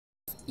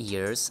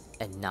ears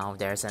and now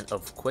there's an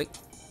earthquake.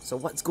 So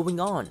what's going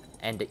on?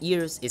 And the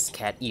ears is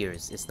cat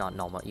ears, it's not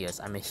normal ears.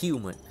 I'm a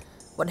human.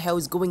 What the hell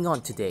is going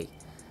on today?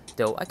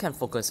 Though I can't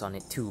focus on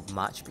it too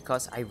much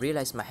because I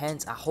realize my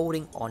hands are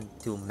holding on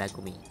to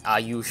Megumi. Are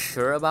you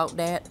sure about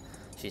that?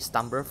 She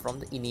stumbled from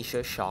the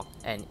initial shock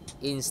and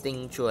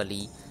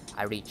instinctually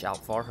I reach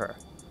out for her.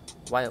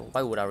 Why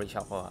would I reach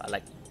out for her?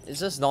 Like, it's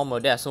just normal,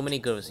 there are so many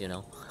girls, you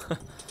know.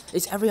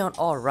 Is everyone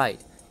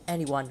alright?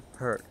 Anyone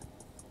hurt?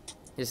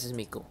 This is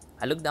Miku.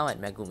 I look down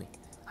at Megumi.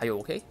 Are you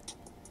okay?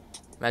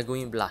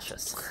 Megumi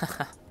blushes.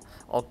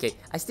 Okay,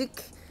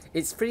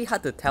 it's pretty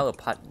hard to tell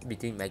apart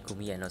between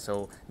Megumi and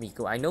also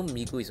Miku. I know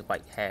Miku is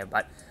white hair,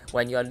 but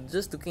when you are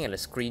just looking at the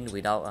screen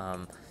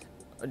without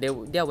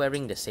they're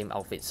wearing the same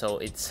outfit, so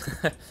it's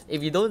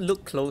if you don't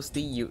look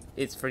closely,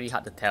 it's pretty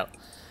hard to tell.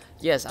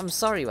 Yes, I'm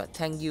sorry, but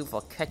thank you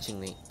for catching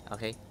me.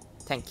 Okay,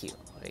 thank you.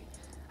 Okay,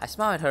 I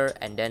smile at her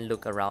and then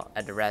look around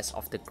at the rest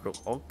of the group.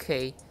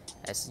 Okay,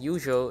 as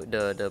usual,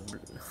 the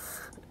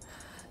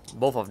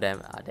both of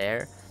them are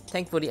there.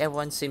 Thankfully,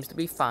 everyone seems to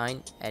be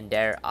fine, and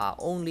there are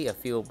only a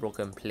few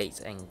broken plates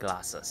and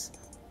glasses.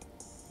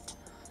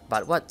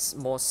 But what's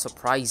more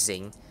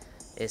surprising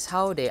is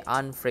how they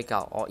aren't freaked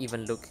out or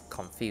even look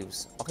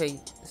confused. Okay,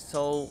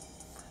 so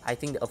I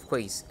think the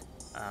earthquakes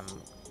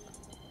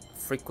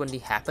frequently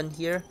happen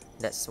here.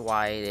 That's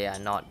why they are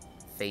not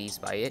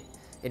fazed by it.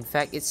 In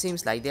fact, it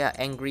seems like they are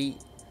angry.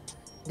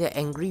 They're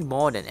angry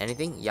more than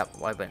anything. Yup,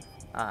 what happened?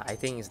 I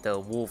think it's the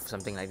wolf,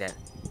 something like that.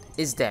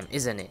 It's them,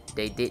 isn't it?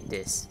 They did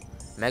this.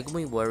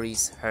 Megumi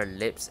worries her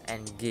lips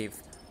and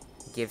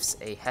gives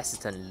a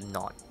hesitant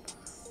nod.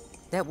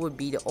 That would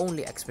be the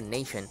only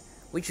explanation.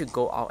 We should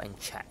go out and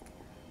check.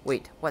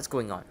 Wait, what's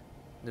going on?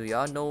 Do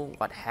y'all know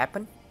what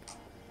happened?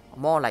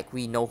 More like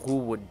we know who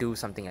would do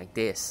something like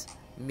this.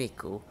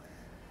 Miku.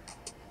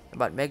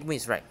 But Megumi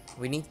is right.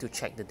 We need to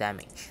check the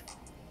damage.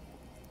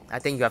 I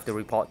think you have to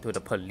report to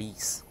the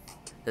police.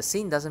 The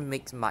scene doesn't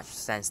make much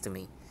sense to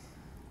me.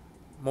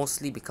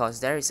 Mostly because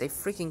there is a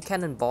freaking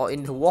cannonball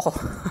in the wall.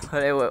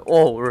 They were,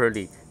 oh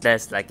really?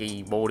 That's like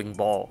a bowling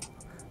ball.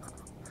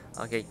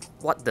 Okay,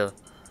 what the?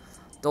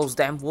 Those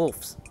damn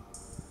wolves.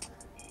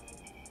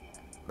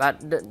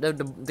 But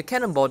the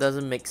cannonball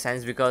doesn't make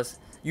sense because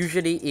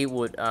usually it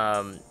would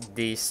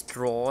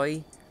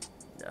destroy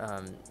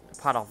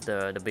part of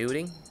the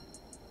building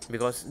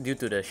because due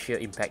to the sheer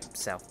impact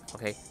itself.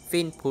 Okay,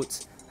 Finn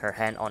puts her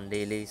hand on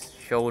Lily's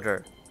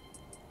shoulder.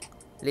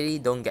 Lily,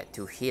 don't get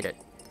too heated.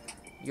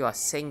 You are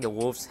saying the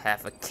wolves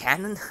have a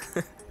cannon?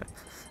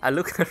 I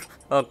look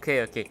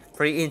okay,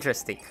 pretty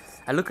interesting.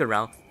 I look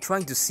around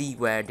trying to see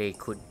where they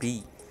could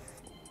be.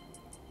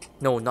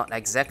 No, not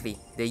exactly.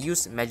 They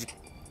use magic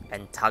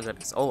and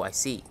target us. Oh, I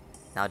see.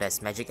 Now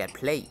there's magic at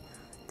play.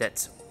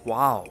 That's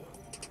wow.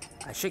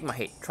 I shake my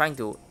head trying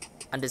to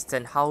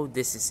understand how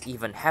this is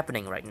even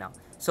happening right now.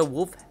 So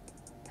wolf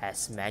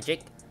has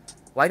magic?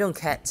 Why don't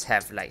cats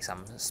have like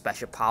some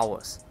special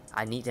powers?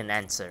 I need an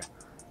answer.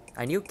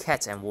 I knew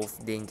cats and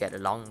wolf didn't get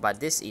along, but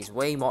this is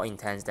way more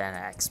intense than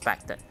I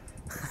expected.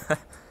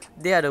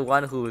 They are the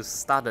one who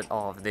started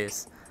all of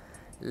this.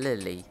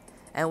 Lily.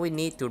 And we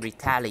need to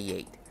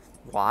retaliate.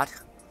 What?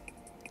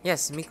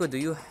 Yes, Miku,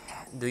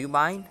 do you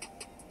mind?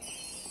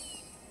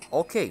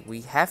 Okay,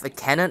 we have a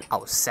cannon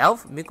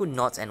ourselves? Miku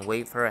nods and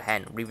waves her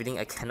hand, revealing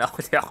a cannon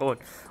of their own.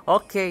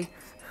 Okay.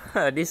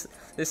 This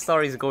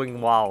story is going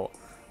wow.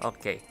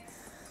 Okay.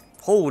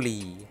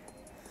 Holy.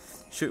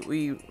 Should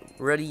we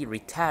really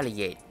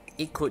retaliate?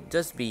 It could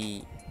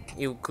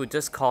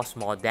just cause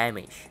more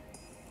damage.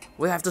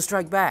 We have to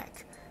strike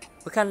back.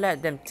 We can't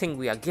let them think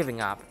we are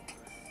giving up.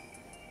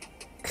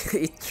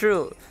 It's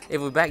true.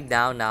 If we back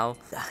down now,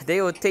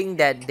 they will think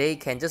that they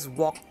can just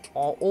walk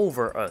all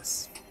over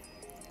us.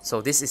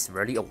 So this is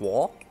really a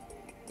war?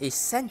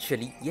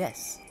 Essentially,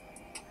 yes.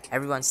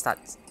 Everyone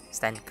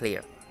stand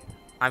clear.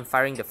 I'm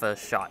firing the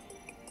first shot.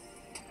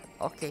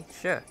 Okay,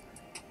 sure.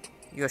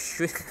 You're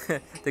shooting.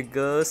 The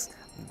girls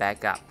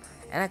back up,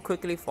 and I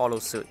quickly follow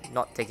suit,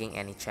 not taking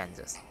any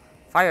chances.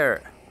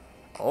 Fire!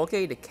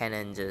 Okay, the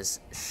cannon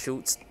just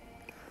shoots.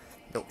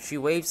 She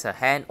waves her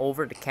hand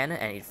over the cannon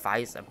and it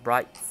fires a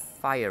bright,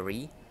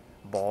 fiery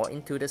ball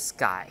into the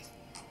sky.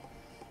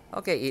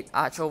 Okay, it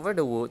arches over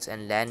the woods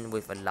and lands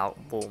with a loud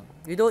boom.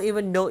 You don't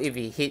even know if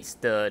it hits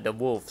the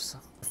wolves.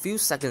 A few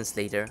seconds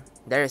later,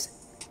 there is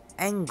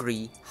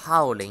angry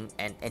howling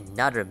and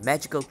another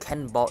magical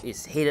cannonball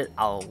is headed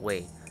our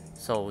way.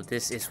 So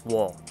this is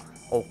war.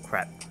 Oh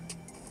crap.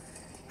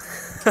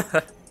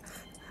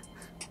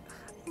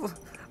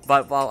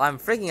 But while I'm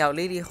freaking out,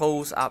 Lily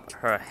holds up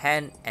her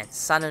hand and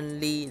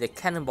suddenly the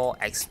cannonball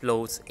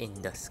explodes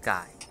in the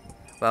sky.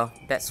 Well,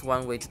 that's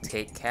one way to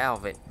take care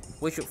of it.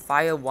 We should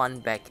fire one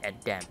back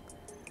at them.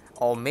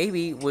 Or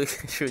maybe we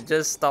should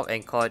just stop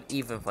and call it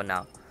even for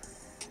now.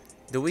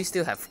 Do we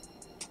still have...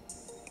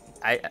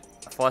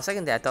 For a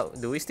second there I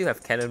thought, do we still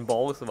have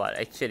cannonballs? But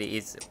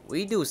actually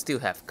we do still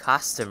have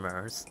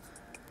customers.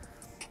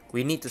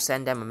 We need to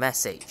send them a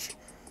message.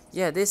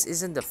 Yeah, this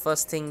isn't the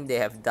first thing they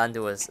have done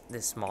to us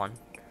this month.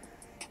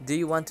 Do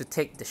you want to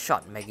take the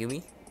shot,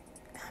 Megumi?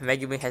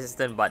 Megumi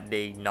hesitant, but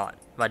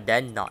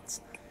then not.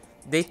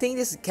 They think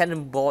this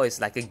cannonball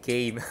is like a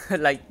game,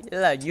 like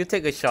you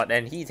take a shot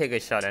and he take a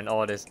shot and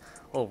all this.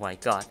 Oh my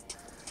god.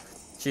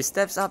 She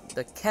steps up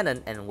the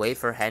cannon and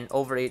waves her hand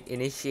over it,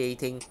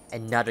 initiating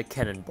another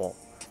cannonball.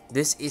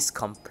 This is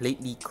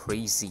completely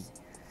crazy.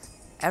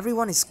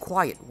 Everyone is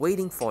quiet,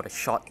 waiting for the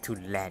shot to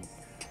land.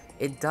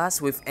 It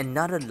does with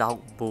another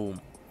loud boom,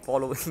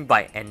 following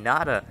by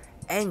another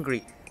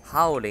angry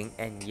howling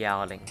and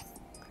yelling.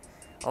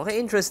 Okay,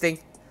 interesting.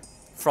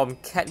 From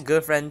cat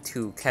girlfriend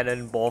to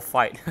cannonball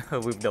fight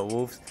with the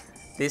wolves,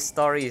 this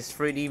story is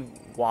pretty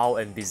wild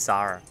and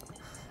bizarre.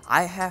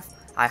 I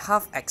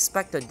half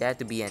expected there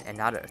to be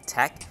another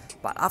attack,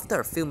 but after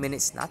a few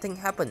minutes nothing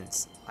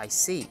happens. I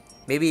see.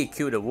 Maybe he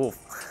killed the wolf.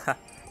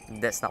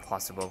 That's not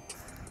possible.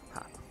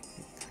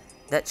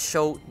 That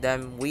showed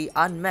them we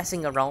aren't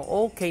messing around.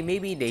 Okay,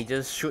 maybe they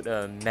just shoot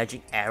a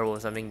magic arrow or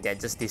something that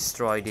just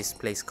destroy this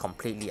place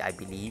completely, I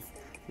believe.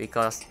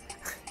 Because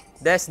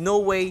there's no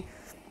way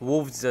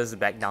wolves just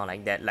back down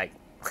like that. Like,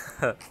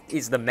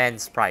 it's the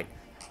man's pride.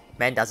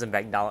 Man doesn't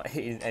back down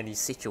in any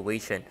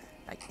situation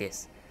like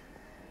this.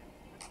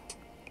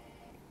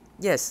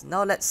 Yes,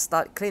 now let's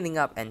start cleaning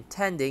up and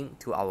tending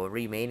to our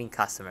remaining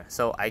customers.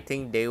 So I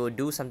think they will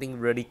do something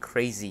really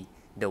crazy,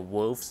 the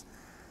wolves.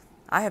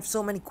 I have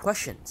so many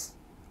questions.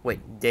 Wait,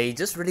 they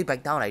just really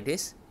back down like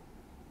this?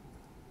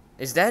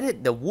 Is that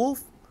it? The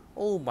wolf?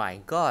 Oh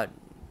my god.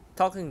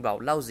 Talking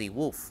about lousy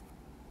wolf.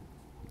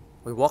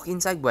 We walk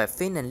inside where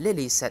Finn and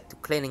Lily set to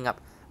cleaning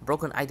up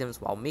broken items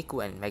while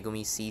Miku and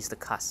Megumi sees to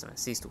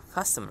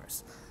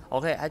customers.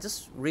 Okay, I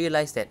just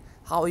realized that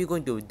how are you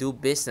going to do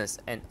business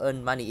and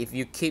earn money if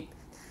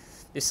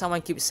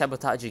someone keeps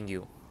sabotaging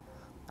you?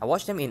 I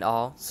watch them in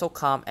awe, so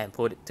calm and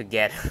put it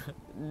together.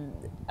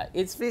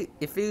 It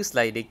feels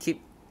like they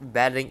keep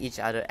battling each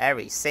other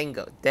every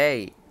single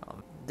day.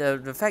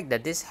 The fact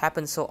that this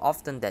happens so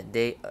often that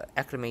they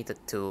acclimated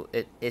to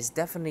it is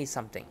definitely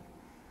something.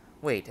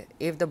 Wait,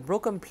 if the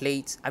broken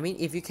plates,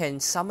 if you can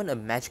summon a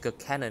magical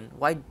cannon,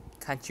 why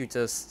can't you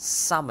just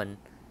summon,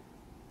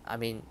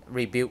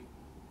 rebuild,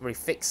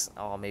 refix,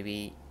 or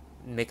maybe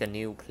make a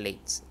new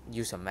plate,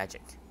 use your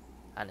magic?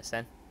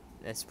 Understand?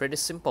 It's pretty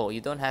simple. You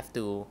don't have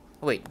to.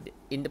 Wait,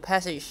 in the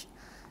passage,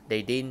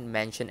 they didn't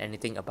mention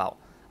anything about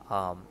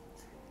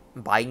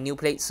buying new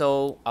plates,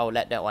 so I'll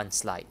let that one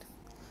slide.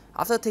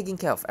 After taking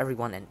care of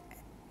everyone and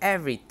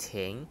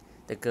everything,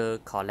 the girl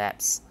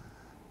collapsed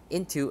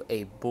into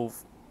a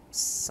booth,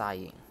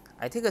 sighing.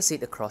 I take a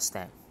seat across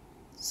them.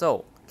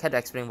 So, can you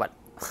explain what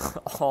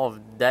all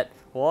of that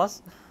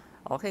was?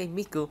 Okay,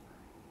 Miku.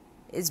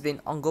 It's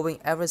been ongoing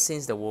ever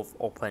since the wolf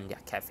opened their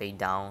cafe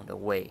down the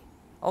way.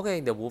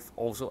 Okay, the wolf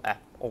also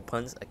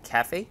opens a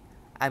cafe.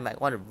 I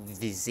might want to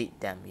visit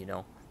them,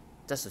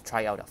 just to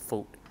try out the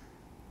food.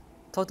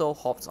 Toto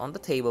hops on the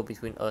table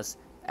between us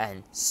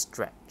and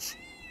Stretch.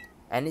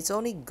 And it's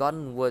only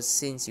gotten worse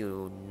since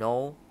you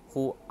know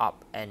who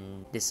up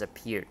and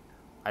disappeared.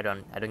 I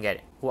don't get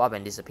it. Who up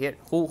and disappeared?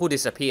 Who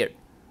disappeared?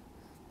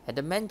 At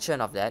the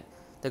mention of that,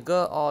 the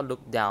girl all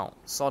looked down,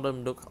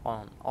 solemn look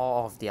on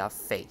all of their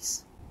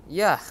face.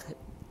 Yeah,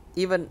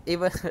 even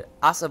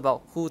ask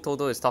about who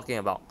Toto is talking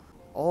about.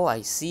 Oh,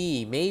 I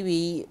see.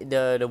 Maybe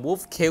the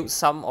wolf killed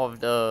someone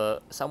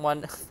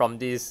from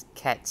this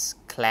cat's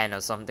clan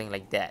or something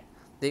like that.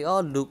 They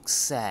all look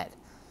sad.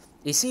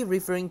 Is he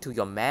referring to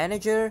your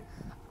manager?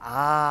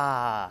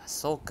 Ah,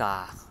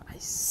 Soka. I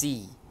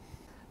see.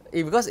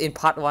 Because in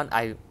part 1,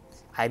 I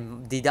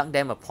deduct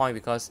them a point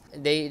because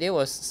they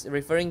was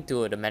referring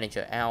to the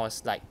manager, and I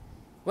was like,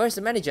 where's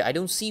the manager? I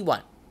don't see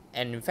one.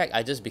 And in fact,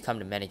 I just become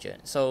the manager.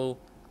 So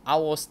I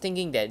was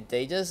thinking that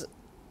they just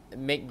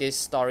make this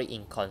story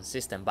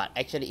inconsistent, but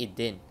actually it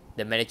didn't.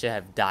 The manager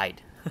have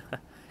died.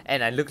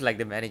 And I look like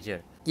the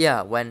manager.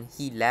 Yeah, when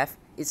he left,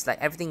 it's like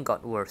everything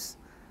got worse.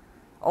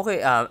 Okay,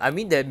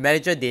 the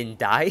manager didn't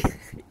die.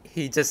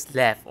 He just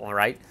left,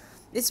 alright?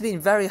 It's been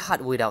very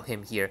hard without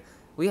him here.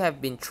 We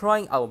have been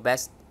trying our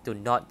best to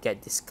not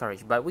get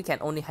discouraged, but we can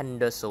only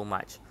handle so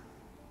much.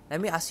 Let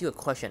me ask you a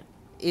question.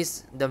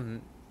 Is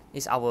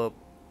our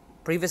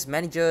previous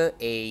manager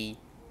a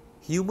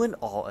human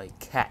or a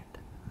cat?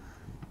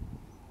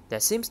 They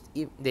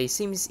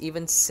seems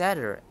even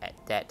sadder at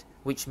that,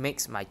 which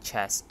makes my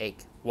chest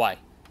ache. Why?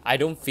 I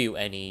don't feel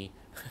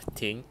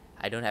anything.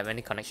 I don't have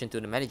any connection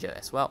to the manager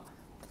as well.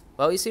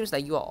 Well, it seems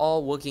like you are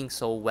all working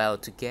so well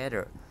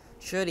together.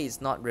 Surely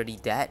it's not really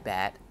that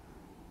bad.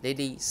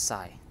 Lady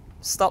sigh.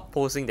 Stop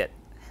posing that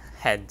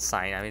hand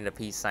sign, the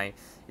peace sign.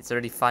 It's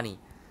already funny.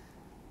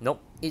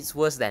 Nope, it's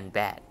worse than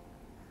bad.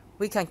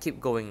 We can't keep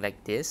going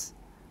like this.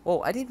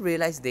 Oh, I didn't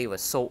realize they were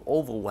so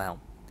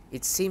overwhelmed.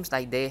 It seems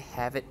like they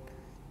have it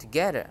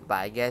together, but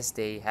I guess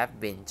they have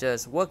been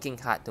just working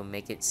hard to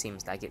make it seem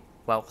like it.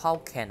 Well, how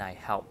can I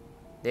help?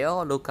 They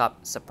all look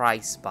up,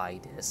 surprised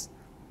by this.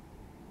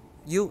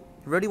 You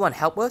really want to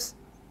help us?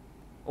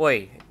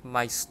 Oi,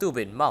 my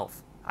stupid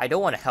mouth. I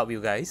don't want to help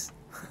you guys.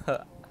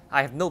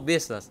 I have no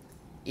business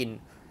in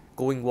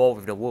going war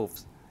with the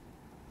wolves.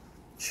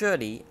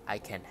 Surely I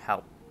can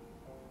help.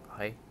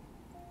 Okay?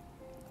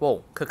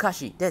 Whoa,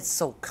 Kakashi, that's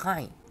so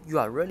kind. You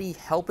are really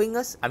helping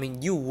us? I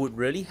mean, you would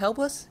really help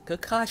us,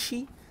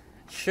 Kakashi?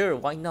 Sure,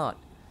 why not?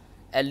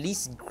 At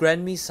least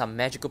grant me some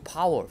magical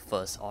power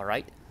first,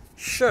 alright?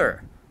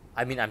 Sure.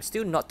 I mean, I'm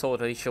still not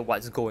totally sure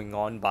what's going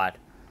on, but,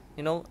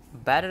 you know,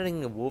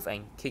 battling a wolf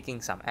and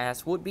kicking some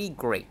ass would be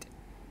great.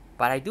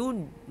 But I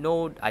do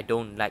know I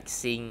don't like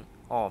seeing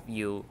all of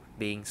you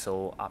being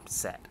so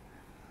upset.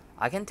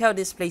 I can tell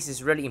this place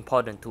is really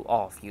important to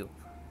all of you.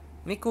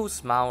 Miku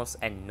smiles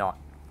and nods.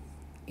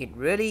 It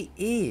really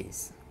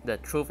is. The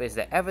truth is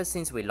that ever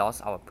since we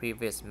lost our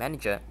previous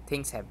manager,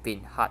 things have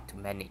been hard to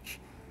manage.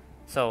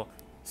 So,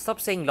 stop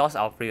saying lost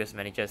our previous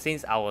manager,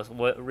 since I was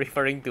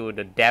referring to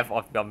the death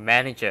of your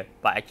manager,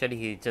 but actually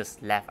he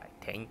just left, I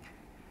think.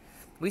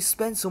 We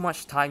spend so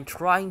much time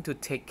trying to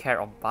take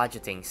care of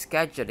budgeting,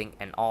 scheduling,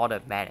 and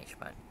order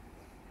management.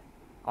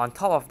 On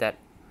top of that,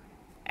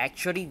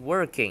 actually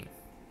working.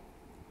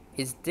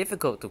 It's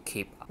difficult to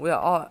keep. We are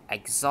all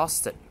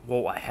exhausted.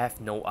 Whoa, I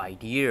have no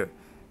idea.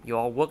 You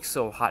all work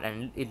so hard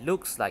and it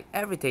looks like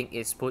everything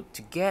is put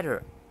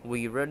together.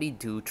 We really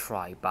do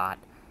try, but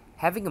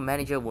having a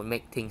manager would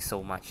make things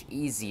so much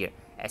easier,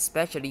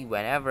 especially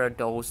whenever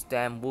those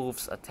damn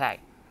wolves attack.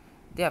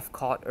 They have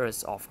caught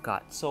us off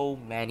guard so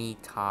many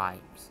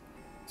times.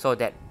 So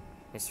that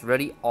is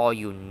really all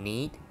you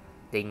need?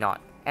 They nod,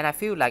 and I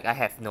feel like I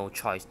have no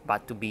choice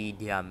but to be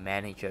their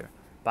manager.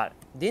 But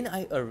didn't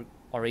I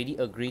already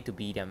agree to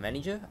be their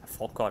manager? I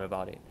forgot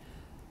about it.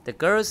 The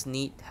girls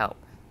need help,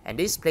 and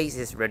this place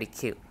is really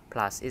cute.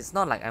 Plus, it's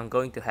not like I'm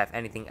going to have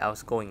anything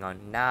else going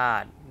on.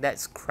 Nah,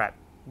 that's crap.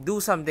 Do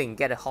something,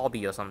 get a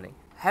hobby or something.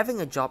 Having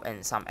a job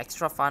and some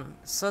extra fun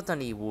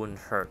certainly wouldn't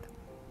hurt.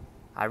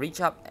 I reach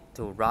up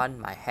to run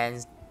my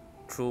hands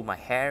through my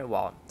hair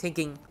while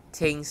thinking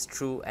things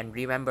through and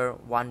remember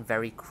one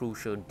very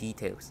crucial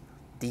detail.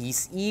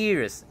 These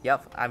ears!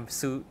 Yup, I'm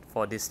suited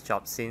for this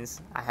job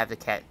since I have the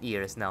cat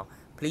ears now.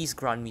 Please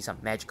grant me some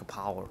magical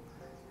power.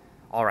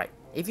 Alright,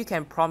 if you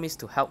can promise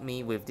to help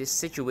me with this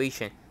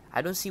situation,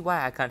 I don't see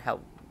why I can't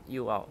help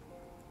you out.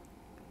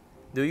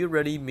 Do you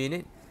really mean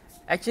it?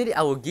 Actually,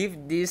 I will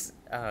give this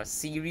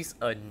series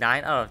a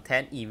 9 out of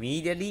 10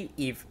 immediately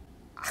if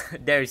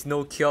there is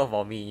no cure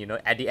for me, you know.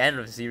 At the end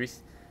of the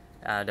series,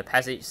 the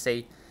passage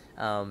say,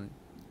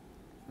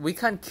 we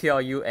can't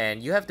cure you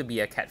and you have to be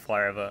a cat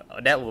forever.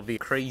 That will be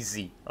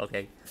crazy,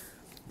 okay?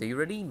 Do you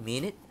really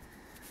mean it?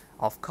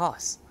 Of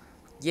course.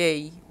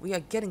 Yay, we are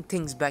getting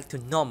things back to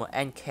normal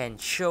and can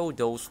show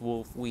those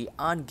wolves we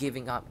aren't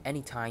giving up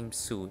anytime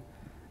soon.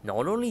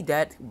 Not only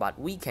that, but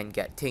we can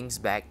get things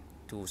back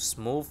to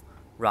smooth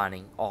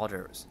running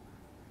orders.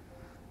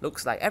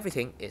 Looks like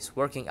everything is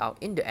working out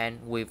in the end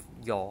with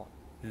your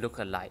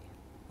lookalike.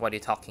 What are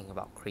you talking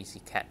about,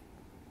 crazy cat?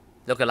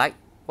 Lookalike?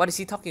 What is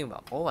he talking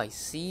about? Oh, I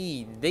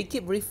see. They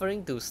keep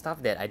referring to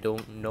stuff that I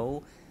don't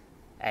know.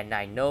 And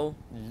I know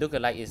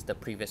lookalike is the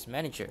previous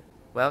manager.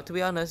 Well, to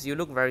be honest, you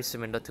look very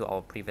similar to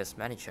our previous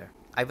manager.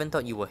 I even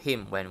thought you were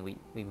him when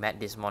we met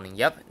this morning.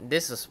 Yep,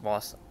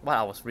 was what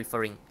I was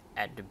referring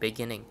at the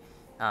beginning.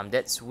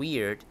 That's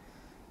weird.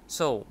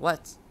 So,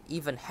 what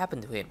even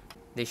happened to him?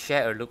 They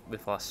share a look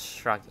before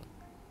shrugging.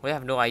 We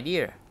have no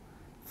idea.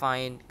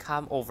 Fine,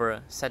 come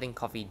over, setting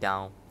coffee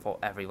down for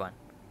everyone.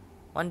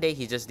 One day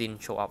he just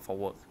didn't show up for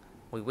work.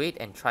 We wait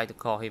and try to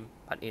call him,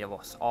 but it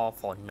was all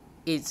for no.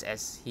 It's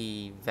as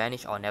he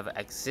vanished or never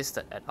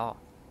existed at all.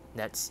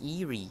 That's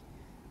eerie.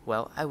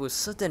 Well, I will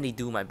certainly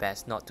do my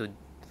best not to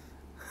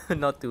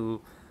not to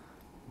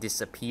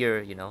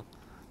disappear, you know.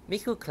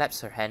 Miku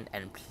claps her hand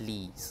and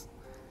pleads.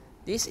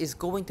 This is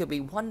going to be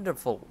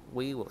wonderful.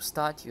 We will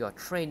start your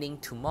training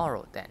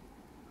tomorrow then.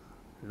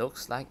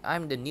 Looks like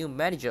I'm the new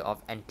manager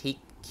of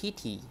Antique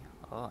Kitty.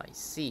 Oh, I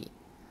see.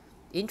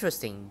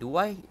 Interesting.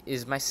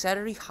 Is my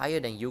salary higher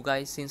than you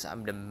guys since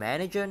I'm the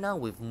manager now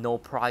with no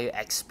prior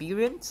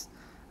experience?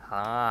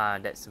 Ah,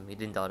 that's a $1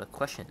 million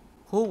question.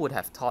 Who would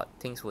have thought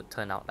things would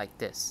turn out like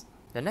this?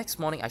 The next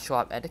morning I show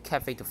up at the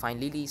cafe to find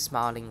Lily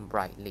smiling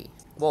brightly.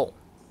 Whoa,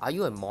 are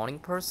you a morning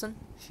person?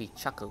 She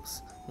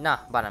chuckles. Nah,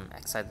 but I'm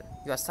excited.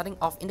 You are starting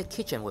off in the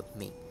kitchen with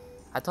me.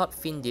 I thought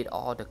Finn did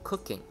all the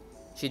cooking.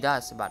 She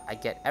does, but I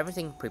get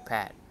everything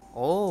prepared.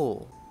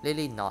 Oh,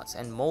 Lily nods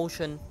and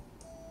motions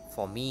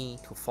for me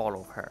to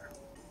follow her.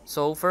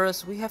 So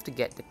first, we have to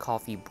get the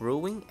coffee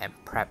brewing and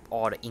prep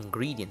all the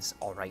ingredients.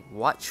 Alright,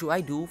 what should I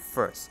do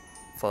first?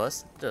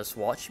 First, just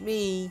watch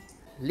me.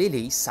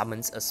 Lily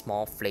summons a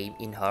small flame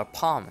in her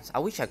palms. I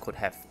wish I could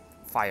have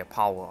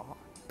firepower.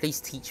 Please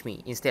teach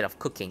me instead of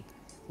cooking.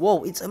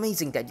 Whoa, it's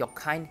amazing that your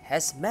kind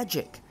has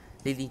magic.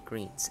 Lily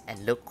grins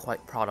and looks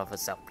quite proud of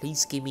herself.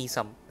 Please give me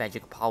some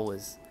magic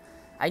powers.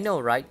 I know,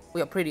 right?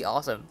 We are pretty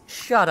awesome.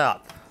 Shut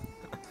up.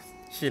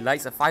 She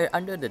lights a fire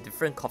under the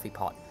different coffee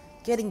pot,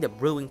 getting the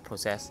brewing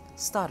process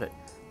started.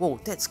 Whoa,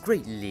 that's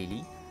great,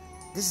 Lily.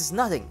 This is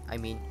nothing. I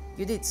mean,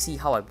 you did see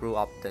how I brew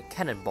up the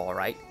cannonball,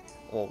 right?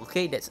 Oh,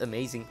 okay, that's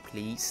amazing.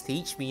 Please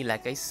teach me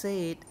like I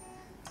said.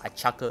 I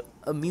chuckle,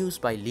 amused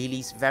by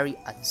Lily's very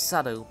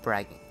unsubtle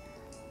bragging.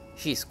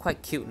 She is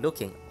quite cute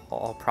looking,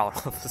 all proud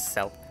of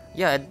herself.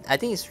 Yeah, I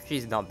think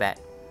she's not bad.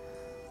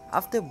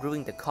 After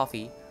brewing the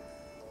coffee,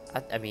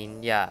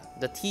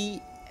 the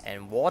tea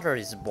and water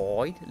is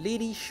boiled,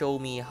 Lily showed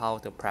me how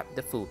to prep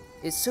the food.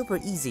 It's super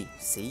easy,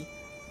 see?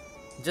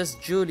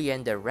 Just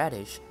julienne the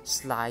radish,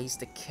 slice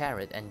the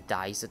carrot and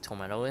dice the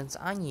tomato and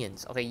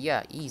onions. Okay,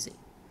 yeah, easy.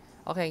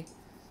 Okay,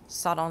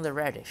 start on the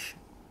radish.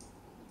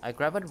 I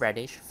grab a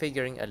radish,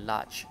 figuring a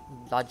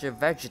larger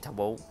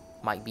vegetable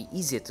might be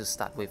easier to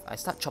start with. I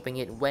start chopping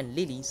it when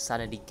Lily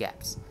suddenly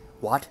gasps.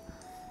 What?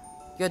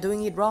 You're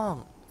doing it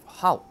wrong.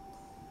 How?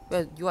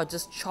 Well, you are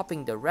just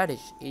chopping the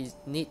radish. It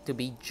need to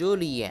be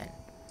julienne.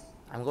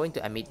 I'm going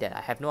to admit that I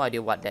have no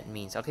idea what that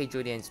means. Okay,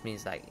 julienne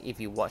means like if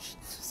you watch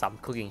some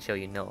cooking show,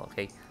 you know,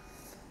 okay?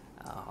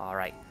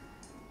 Alright.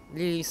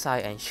 Lily sigh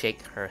and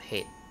shake her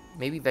head.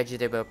 Maybe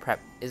vegetable prep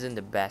isn't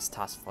the best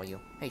task for you.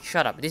 Hey,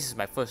 shut up. This is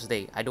my first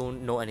day. I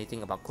don't know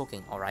anything about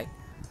cooking, alright?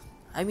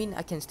 I mean,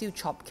 I can still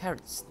chop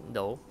carrots,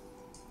 though.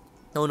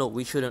 No,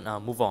 we shouldn't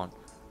move on.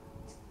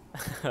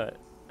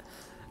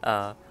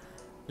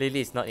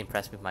 Lily is not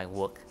impressed with my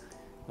work.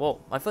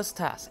 Whoa, my first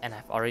task, and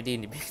I've already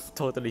been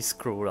totally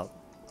screwed up.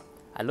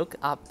 I look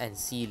up and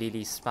see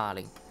Lily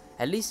smiling.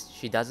 At least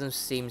she doesn't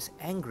seem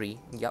angry.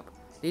 Yup,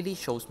 Lily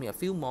shows me a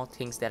few more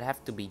things that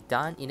have to be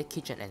done in the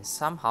kitchen, and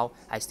somehow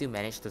I still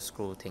manage to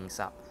screw things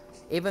up.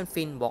 Even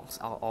Finn walks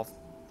out of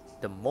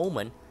the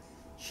moment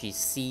she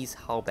sees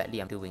how badly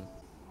I'm doing.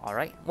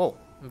 Alright, whoa,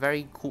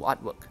 very cool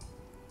artwork.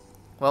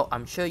 Well,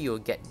 I'm sure you'll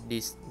get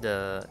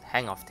the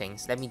hang of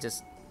things. Let me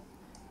just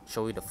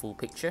show you the full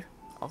picture.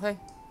 Okay,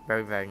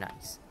 very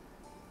nice.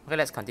 Okay,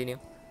 let's continue.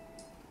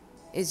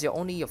 It's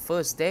only your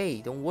first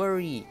day, don't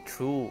worry.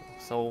 True,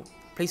 so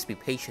please be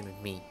patient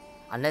with me.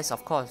 Unless,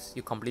 of course,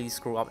 you completely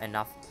screw up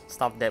enough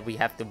stuff that we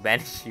have to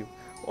banish you.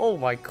 Oh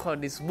my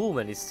god, this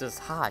woman is just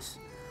harsh.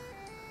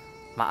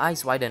 My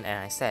eyes widen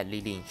and I stare at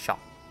Lily in shock.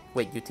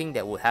 Wait, you think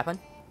that would happen?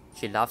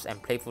 She laughs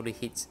and playfully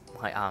hits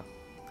my arm.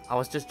 I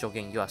was just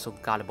joking, you are so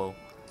gullible.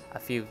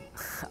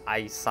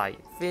 I sigh,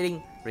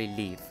 feeling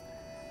relieved.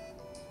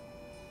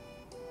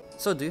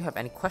 So do you have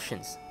any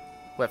questions?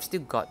 We have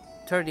still got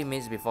 30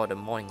 minutes before the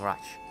morning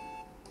rush.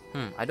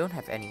 I don't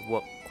have any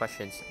work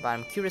questions, but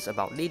I'm curious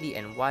about Lily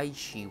and why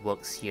she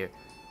works here.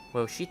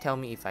 Will she tell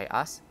me if I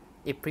ask?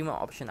 If premium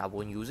option, I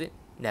won't use it?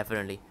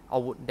 Definitely.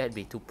 Or would that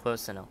be too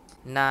personal?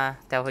 Nah,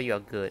 tell her you're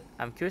good.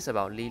 I'm curious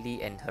about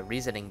Lily and her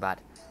reasoning, but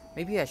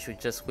maybe I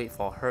should just wait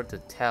for her to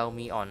tell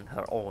me on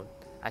her own.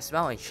 I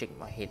smile and shake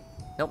my head.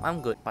 Nope,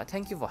 I'm good, but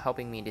thank you for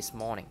helping me this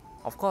morning.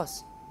 Of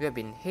course, you have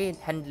been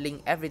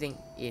handling everything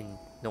in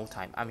no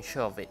time, I'm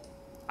sure of it.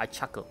 I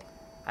chuckle.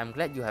 I'm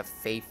glad you have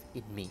faith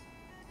in me.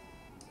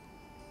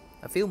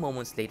 A few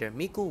moments later,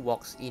 Miku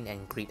walks in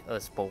and greets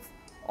us both,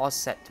 all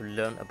set to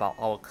learn about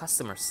our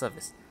customer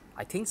service.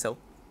 I think so.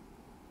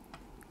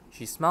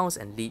 She smiles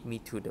and leads me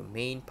to the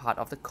main part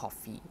of the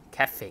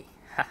cafe.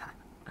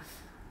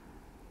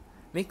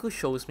 Miku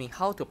shows me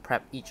how to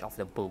prep each of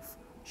the booths.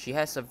 She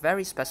has a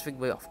very specific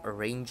way of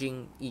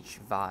arranging each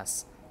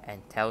vase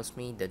and tells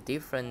me the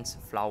different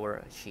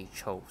flower she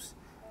chose.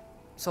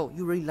 So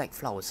you really like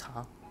flowers,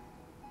 huh?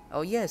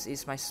 Oh yes,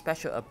 it's my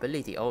special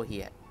ability. Oh,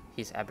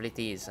 his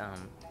ability is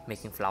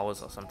making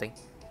flowers or something.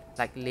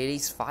 Like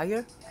Lily's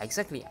fire?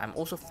 Exactly, I'm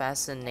also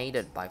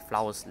fascinated by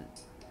flowers.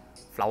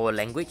 Flower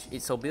language,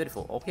 it's so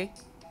beautiful. Okay,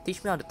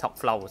 teach me how to talk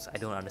flowers, I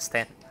don't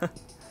understand.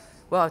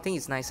 Well, I think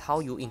it's nice how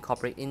you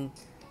incorporate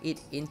it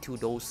into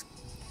those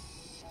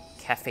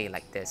cafe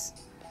like this.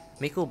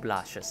 Miku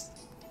blushes.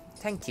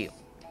 Thank you.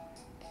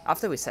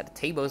 After we set the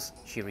tables,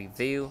 she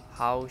revealed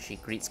how she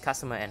greets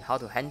customers and how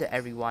to handle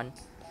everyone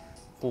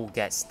who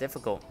gets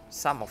difficult.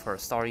 Some of her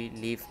story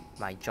leave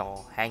my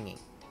jaw hanging.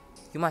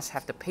 You must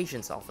have the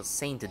patience of a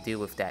saint to deal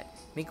with that.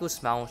 Miku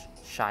smiles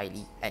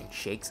shyly and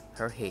shakes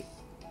her head.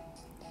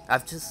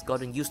 I've just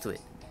gotten used to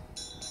it.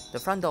 The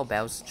front door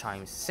bells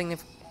chimes,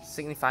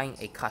 signifying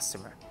a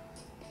customer,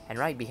 and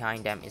right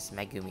behind them is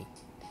Megumi.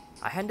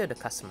 I handle the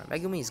customer.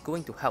 Megumi is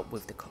going to help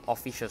with the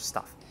official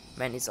stuff.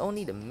 Man, it's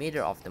only the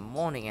middle of the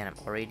morning and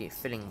I'm already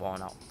feeling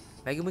worn out.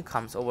 Megumi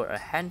comes over, a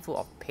handful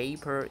of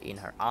paper in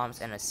her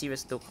arms and a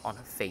serious look on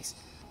her face.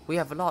 We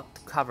have a lot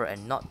to cover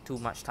and not too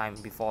much time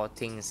before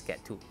things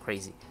get too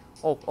crazy.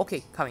 Oh,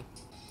 okay, coming.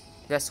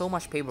 There's so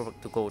much paperwork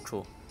to go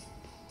through,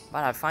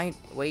 but I find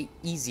it way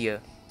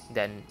easier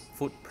than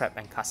food prep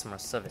and customer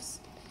service.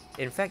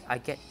 In fact, I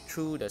get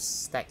through the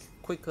stack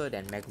quicker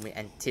than Megumi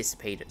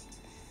anticipated.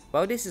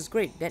 Well, this is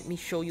great. Let me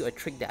show you a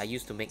trick that I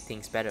use to make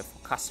things better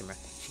for customer.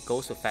 She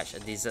goes to fetch a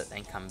dessert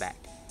and come back.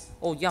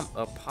 Oh yum,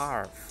 a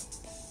parf.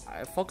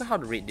 I forgot how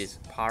to read this.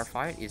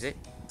 Parfait, is it?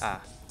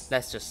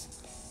 Let's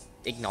just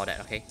ignore that,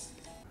 okay?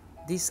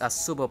 These are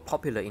super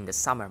popular in the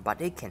summer, but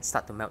they can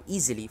start to melt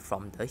easily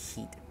from the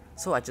heat.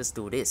 So I just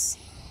do this.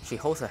 She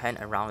holds her hand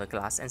around the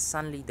glass and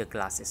suddenly the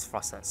glass is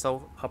frosted.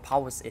 So her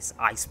powers is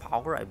ice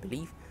power, I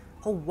believe.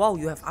 Oh wow,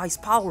 you have ice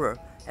power!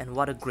 And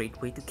what a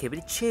great way to keep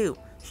it chill.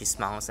 She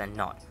smiles and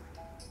nods.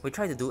 We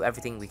try to do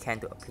everything we can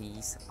to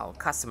please our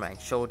customer and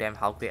show them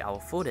how great our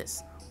food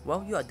is.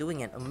 Well, you are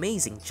doing an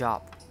amazing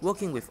job.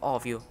 Working with all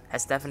of you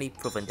has definitely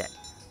proven that.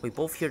 We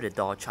both hear the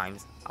door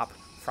chimes up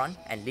front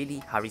and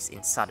Lily hurries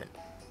in sudden.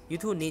 You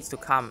two needs to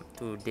come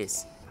to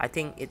this. I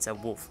think it's a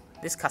wolf.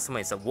 This customer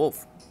is a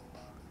wolf.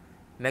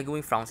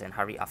 Megumi frowns and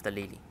hurry after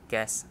Lily.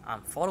 Guess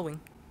I'm following.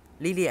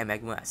 Lily and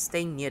Megumi are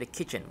staying near the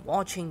kitchen,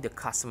 watching the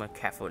customer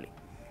carefully.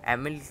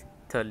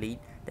 Admittedly,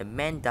 the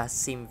man does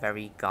seem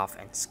very gruff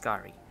and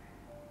scary.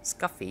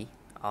 Scuffy?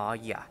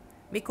 Yeah.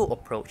 Miko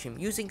approached him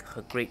using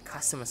her great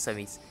customer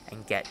service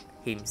and get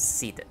him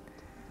seated.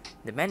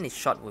 The man is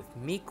short with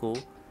Miko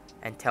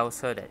and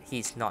tells her that he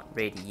is not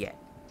ready yet.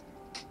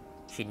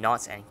 She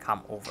nods and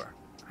comes over.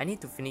 I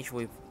need to finish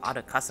with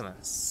other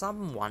customers.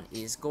 Someone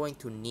is going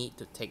to need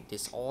to take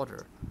this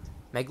order.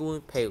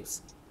 Megumi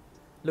pales,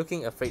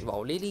 looking afraid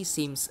while Lily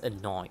seems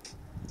annoyed.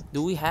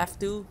 Do we have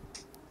to?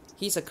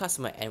 He's a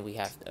customer and we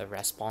have a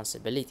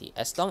responsibility.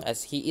 As long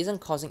as he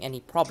isn't causing any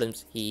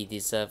problems, he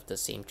deserves the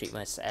same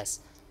treatment as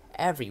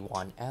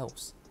everyone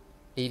else.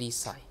 Lily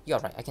sighed. You're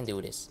right, I can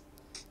do this.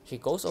 She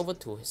goes over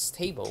to his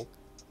table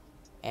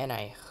and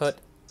I heard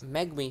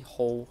Megumi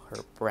hold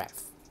her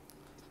breath.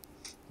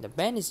 The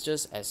man is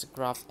just as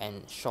gruff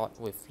and short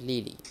with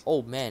Lily.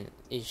 Oh man,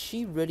 is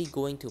she really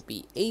going to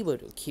be able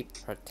to keep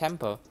her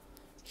temper?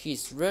 She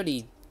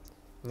really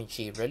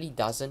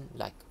doesn't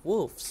like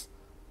wolves.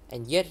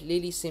 And yet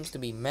Lily seems to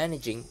be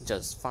managing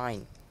just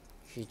fine.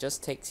 She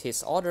just takes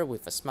his order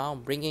with a smile,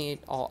 bringing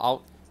it all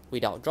out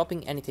without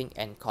dropping anything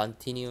and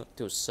continue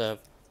to serve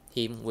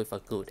him with a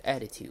good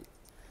attitude.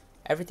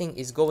 Everything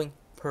is going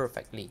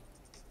perfectly.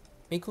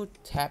 Miko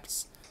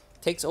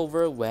takes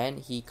over when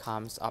he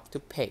comes up to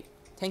pay.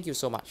 Thank you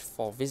so much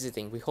for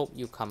visiting. We hope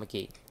you come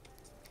again.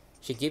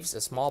 She gives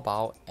a small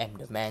bow and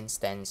the man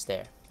stands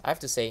there. I have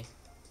to say,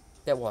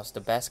 that was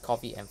the best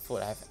coffee and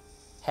food I've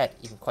had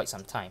in quite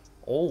some time.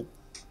 Oh!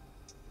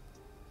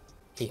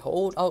 He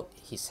holds out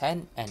his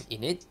hand and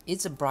in it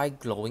is a bright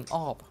glowing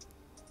orb.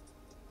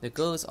 The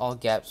girls all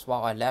gasped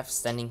while I left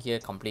standing here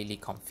completely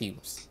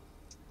confused.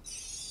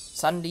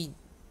 Suddenly,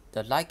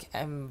 the light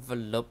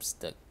envelopes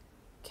the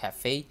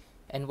cafe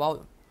and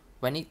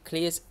when it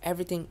clears,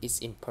 everything is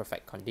in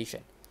perfect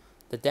condition.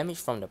 The damage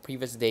from the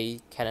previous day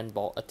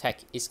cannonball attack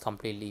is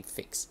completely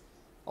fixed.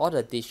 All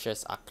the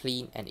dishes are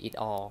clean and it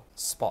all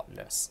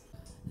spotless.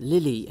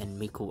 Lily and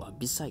Miko are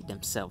beside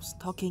themselves,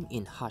 talking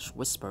in hushed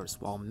whispers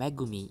while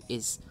Megumi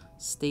is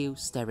still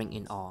staring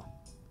in awe.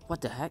 What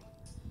the heck?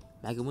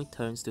 Megumi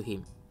turns to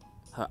him,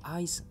 her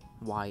eyes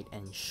wide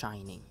and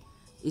shining.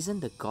 Isn't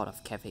the god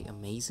of cafe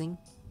amazing?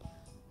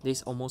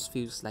 This almost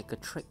feels like a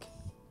trick.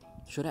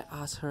 Should I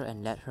ask her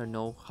and let her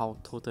know how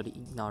totally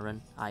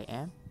ignorant I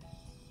am?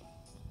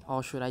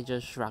 Or should I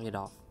just shrug it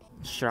off?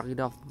 Shrug it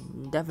off?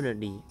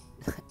 Definitely.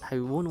 I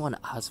won't want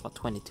to ask for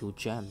 22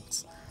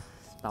 gems.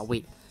 But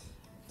wait,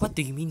 what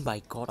do you mean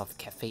by god of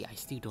cafe? I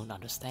still don't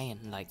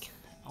understand. Like,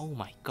 oh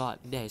my god,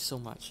 there is so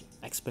much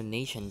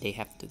explanation they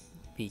have to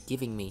be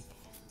giving me.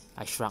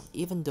 I shrug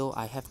even though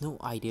I have no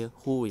idea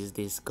who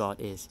this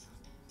god is.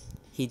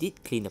 He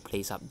did clean the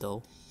place up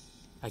though.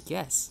 I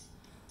guess.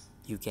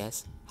 You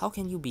guess? How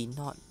can you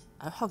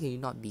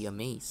not be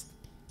amazed?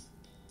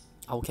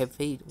 Our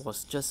cafe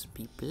was just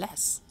be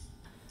blessed.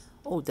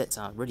 Oh, that's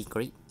really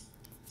great.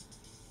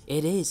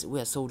 It is, we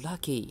are so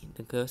lucky.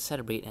 The girls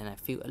celebrate and I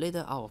feel a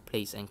little out of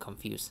place and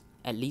confused.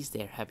 At least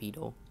they're happy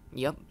though.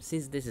 Yup,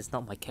 since this is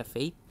not my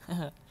cafe,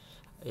 I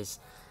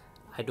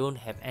don't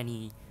have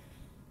any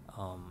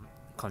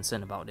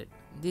concern about it.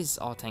 This is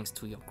all thanks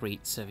to your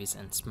great service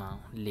and smile,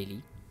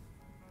 Lily.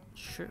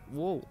 Sure,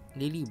 whoa,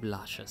 Lily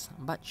blushes,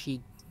 but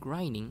she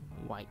grinning,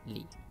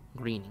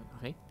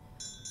 okay?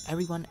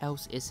 Everyone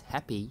else is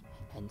happy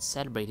and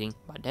celebrating,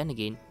 but then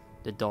again,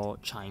 the door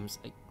chimes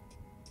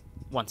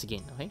once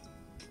again, okay?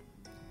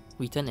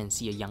 We turn and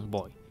see a young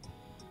boy,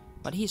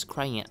 but he's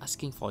crying and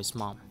asking for his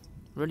mom.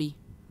 Really?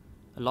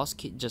 A lost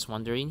kid just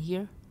wandering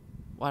here?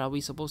 What are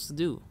we supposed to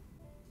do?